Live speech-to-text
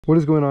What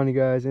is going on, you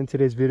guys? In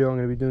today's video I'm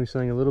going to be doing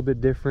something a little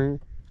bit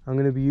different. I'm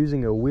going to be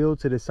using a wheel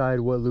to decide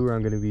what lure I'm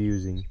going to be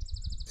using.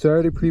 So I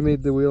already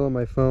pre-made the wheel on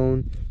my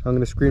phone. I'm going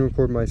to screen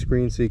record my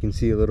screen so you can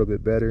see a little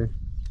bit better.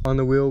 On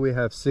the wheel we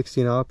have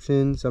 16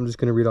 options. I'm just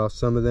going to read off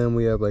some of them.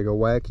 We have like a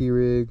wacky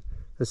rig,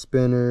 a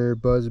spinner,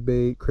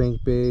 buzzbait,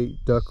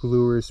 crankbait, duck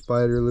lure,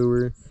 spider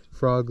lure,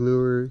 frog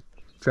lure,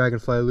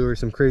 dragonfly lure,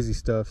 some crazy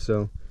stuff.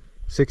 So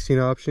 16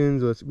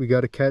 options. We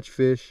got to catch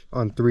fish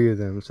on 3 of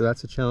them. So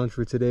that's a challenge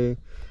for today.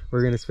 We're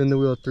going to spin the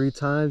wheel 3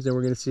 times and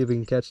we're going to see if we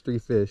can catch 3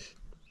 fish.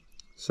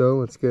 So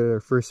let's get our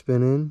first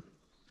spin in.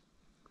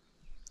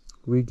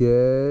 We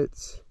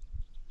get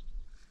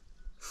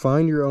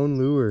find your own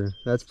lure.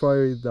 That's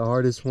probably the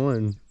hardest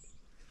one.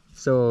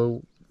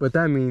 So what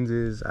that means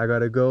is I got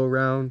to go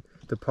around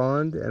the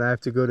pond and I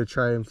have to go to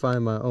try and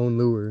find my own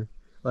lure,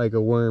 like a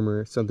worm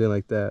or something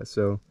like that.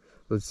 So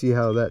let's see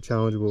how that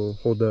challenge will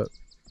hold up.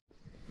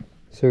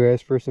 So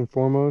guys, first and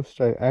foremost,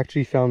 I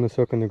actually found this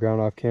hook on the ground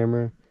off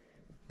camera.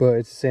 But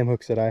it's the same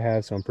hooks that I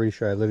have, so I'm pretty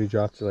sure I literally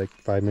dropped it like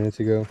 5 minutes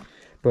ago.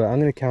 But I'm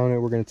going to count it.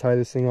 We're going to tie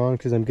this thing on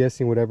because I'm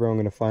guessing whatever I'm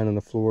going to find on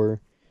the floor,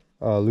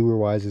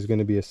 lure-wise, is going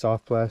to be a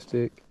soft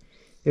plastic.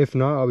 If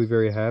not, I'll be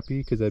very happy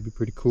because that'd be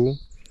pretty cool.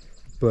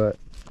 But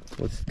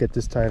let's get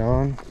this tied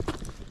on,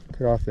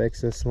 cut off the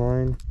excess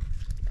line,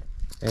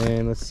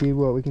 and let's see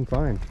what we can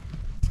find.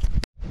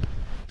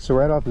 So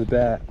right off the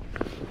bat,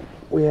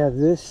 we have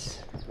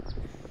this.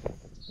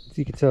 As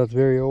you can tell, it's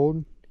very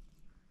old.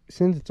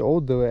 Since it's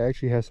old though, it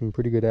actually has some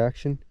pretty good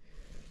action.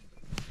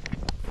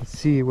 Let's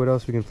see what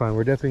else we can find.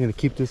 We're definitely going to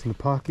keep this in the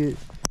pocket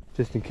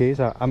just in case.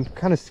 I'm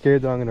kind of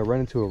scared that I'm going to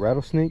run into a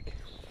rattlesnake,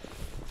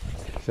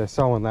 because I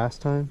saw one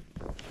last time.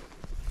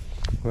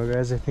 Well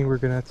guys, I think we're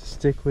going to have to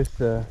stick with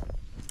the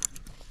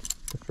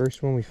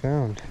first one we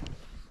found.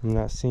 I'm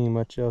not seeing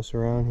much else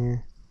around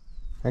here.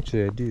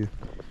 Actually I do.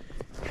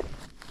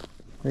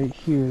 Right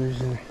here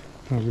there's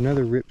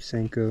another ripped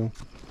Senko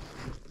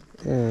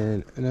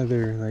and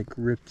another like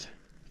ripped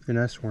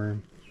finesse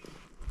worm.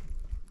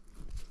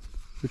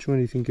 Which one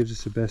do you think gives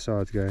us the best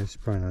odds, guys?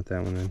 Probably not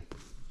that one then.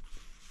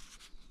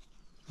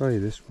 Probably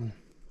this one.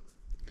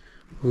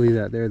 We'll leave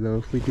that there though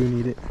if we do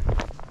need it.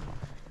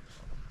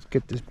 Let's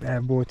get this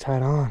bad boy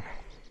tied on.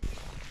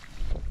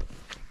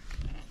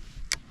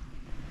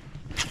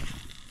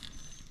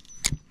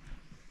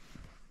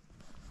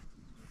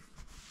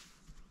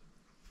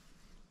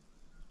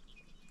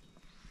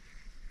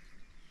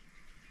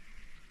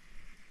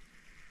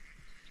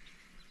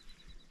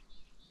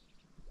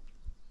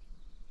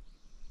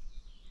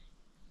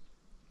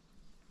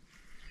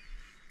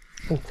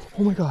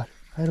 Oh my god,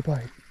 I had a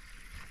bite.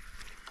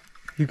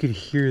 You could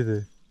hear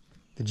the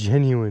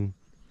genuine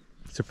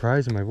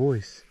surprise in my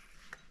voice.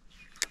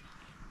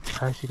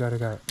 I actually got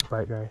a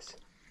bite, guys.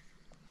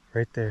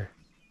 Right there.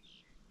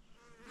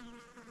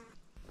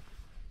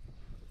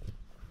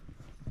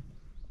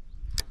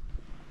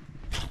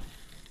 Oh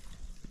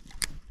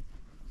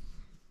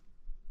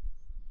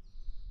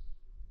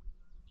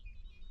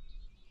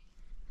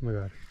my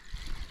god.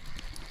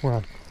 We're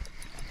on.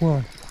 We're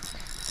on.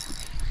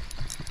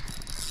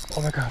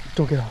 Oh my god,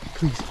 don't get off,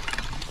 please.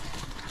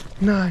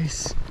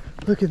 Nice.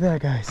 Look at that,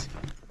 guys.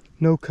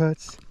 No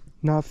cuts,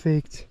 not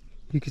faked.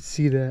 You could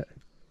see that.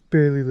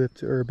 Barely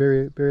lipped, or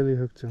barely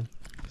hooked him.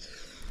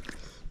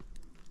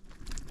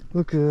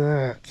 Look at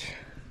that.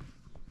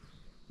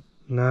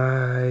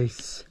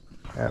 Nice.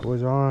 That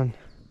was on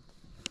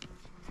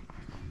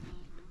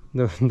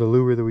the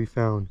lure that we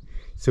found.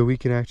 So we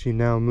can actually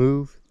now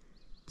move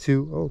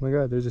to, oh my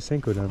god, there's a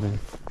Senko down there.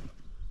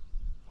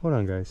 Hold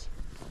on, guys.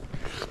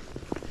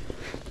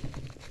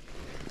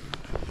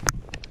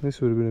 This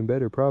would have been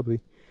better probably,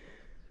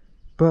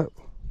 but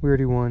we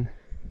already won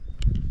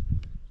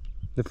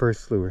the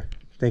first lure.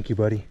 Thank you,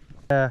 buddy.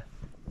 Yeah,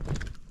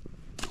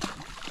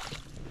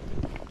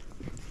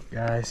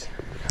 guys,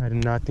 I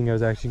did not think I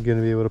was actually going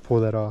to be able to pull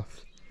that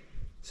off.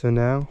 So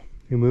now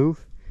we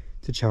move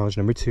to challenge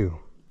number 2.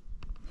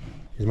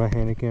 Here's my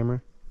handy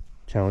camera.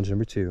 Challenge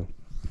number 2.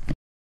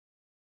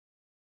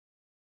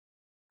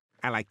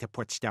 I like to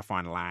put stuff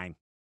online.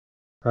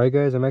 All right,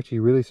 guys, I'm actually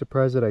really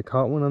surprised that I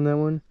caught one on that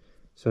one.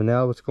 So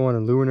now let's go on to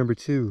lure number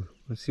 2.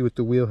 Let's see what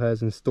the wheel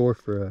has in store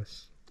for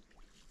us.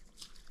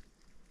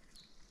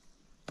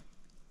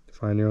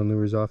 Find your own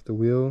lures off the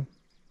wheel.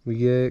 We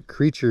get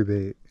creature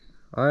bait.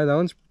 Alright, that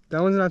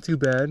one's not too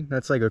bad.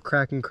 That's like a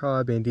kraken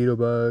craw, bandito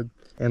bug,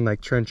 and like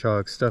trench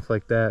hog, stuff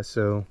like that.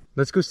 So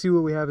let's go see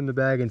what we have in the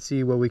bag and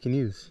see what we can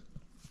use.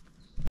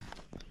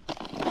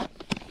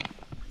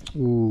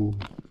 Ooh,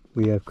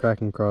 we have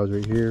kraken craws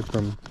right here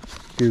from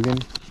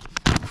Guggen.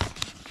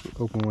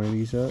 Open one of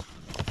these up.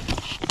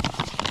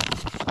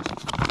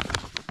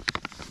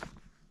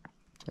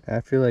 I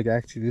feel like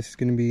actually this is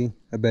going to be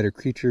a better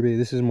creature bait.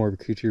 This is more of a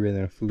creature bait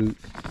than a fluke.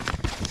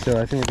 So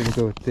I think we're going to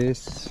go with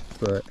this.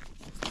 But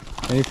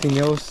anything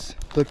else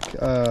look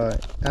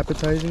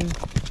appetizing?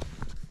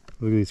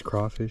 Look at these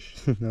crawfish.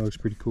 That looks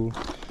pretty cool.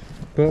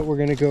 But we're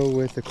going to go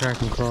with the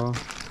Kraken Craw.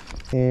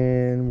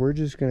 And we're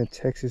just going to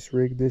Texas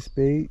rig this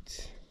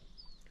bait.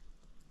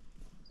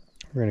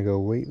 We're going to go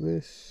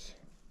weightless.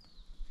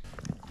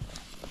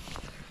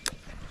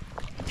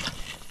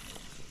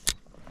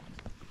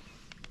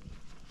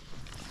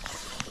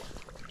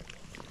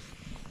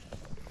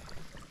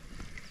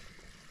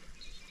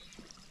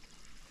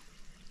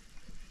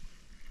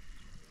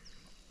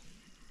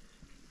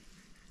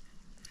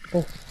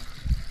 Oh,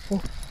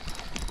 oh,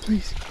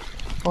 please.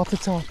 Off the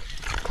top.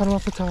 Cut him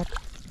off the top.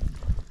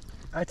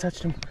 I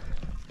touched him.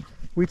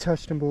 We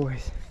touched him,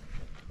 boys.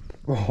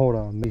 Oh, hold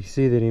on. You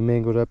see that he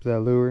mangled up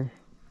that lure.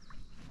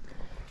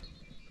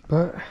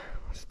 But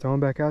let's throw him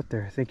back out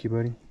there. Thank you,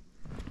 buddy.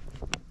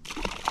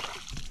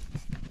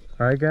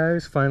 Alright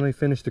guys, finally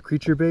finished the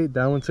creature bait.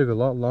 That one took a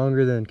lot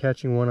longer than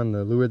catching one on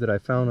the lure that I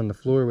found on the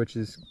floor, which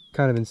is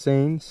kind of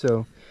insane.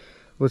 So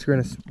we're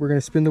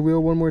gonna spin the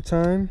wheel one more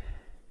time.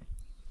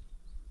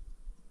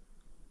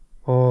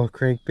 Oh,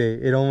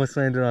 crankbait. It almost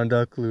landed on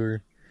duck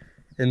lure.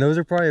 And those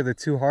are probably the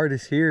two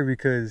hardest here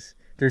because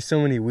there's so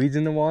many weeds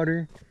in the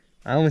water.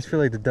 I almost feel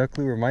like the duck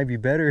lure might be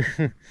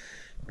better.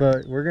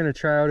 But we're gonna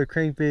try out a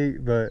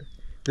crankbait, but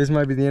this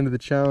might be the end of the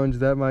challenge.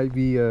 That might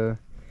be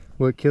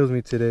what kills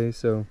me today.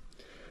 So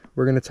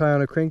we're gonna tie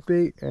on a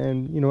crankbait,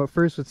 and you know what,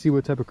 first let's see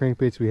what type of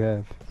crankbaits we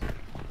have.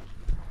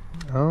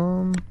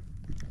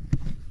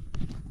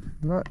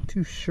 Not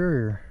too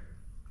sure.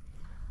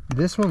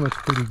 This one looks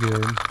pretty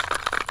good.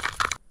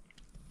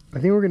 I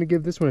think we're gonna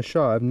give this one a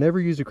shot. I've never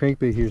used a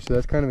crankbait here, so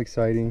that's kind of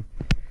exciting.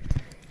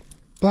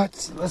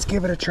 But let's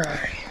give it a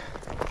try.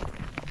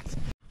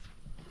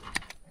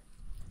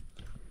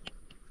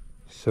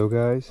 So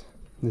guys,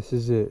 this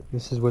is it.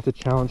 This is what the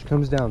challenge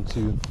comes down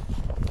to.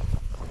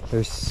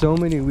 There's so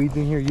many weeds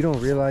in here, you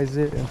don't realize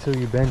it until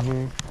you've been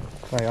here.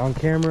 Like on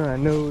camera, I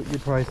know you're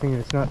probably thinking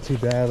it's not too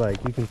bad, like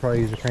you can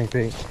probably use a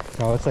crankbait.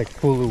 No, it's like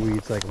full of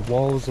weeds, like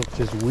walls of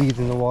just weeds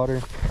in the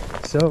water.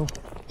 So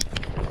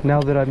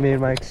now that I've made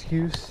my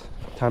excuse,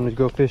 time to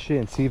go fish it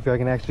and see if I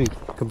can actually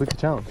complete the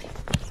challenge.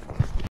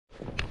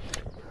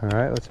 All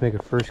right, let's make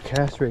a first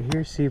cast right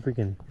here, see if we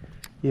can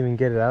even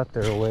get it out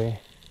there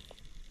away.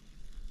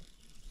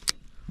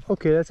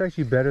 Okay, that's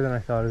actually better than I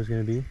thought it was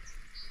gonna be.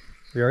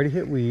 We already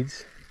hit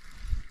weeds.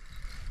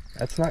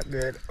 That's not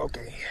good.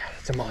 Okay,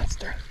 it's a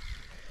monster.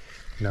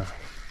 No,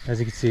 as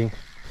you can see,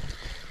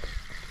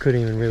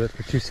 couldn't even reel it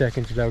for 2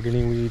 seconds without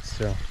getting weeds.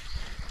 So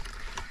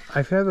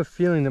I have a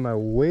feeling that my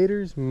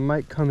waders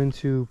might come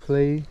into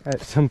play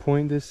at some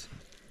point this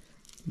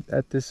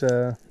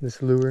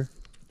lure.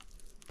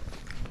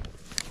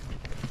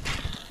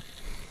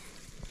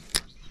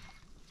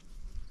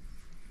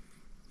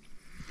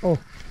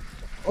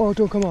 Oh,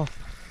 don't come off.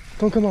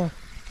 Don't come off.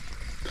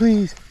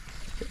 Please.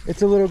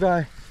 It's a little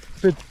guy,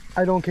 but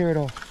I don't care at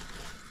all.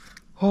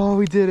 Oh,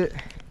 we did it.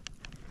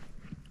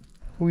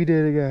 We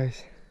did it,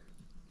 guys.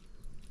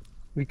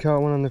 We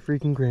caught one on the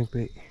freaking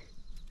crankbait.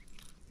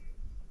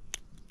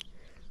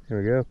 There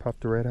we go,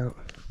 popped it right out.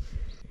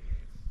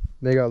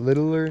 They got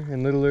littler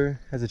and littler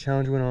as the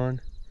challenge went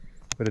on,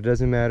 but it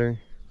doesn't matter.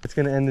 It's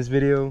gonna end this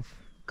video.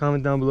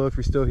 Comment down below if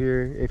you're still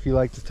here, if you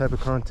like this type of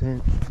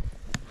content.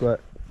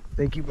 But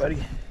thank you,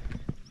 buddy.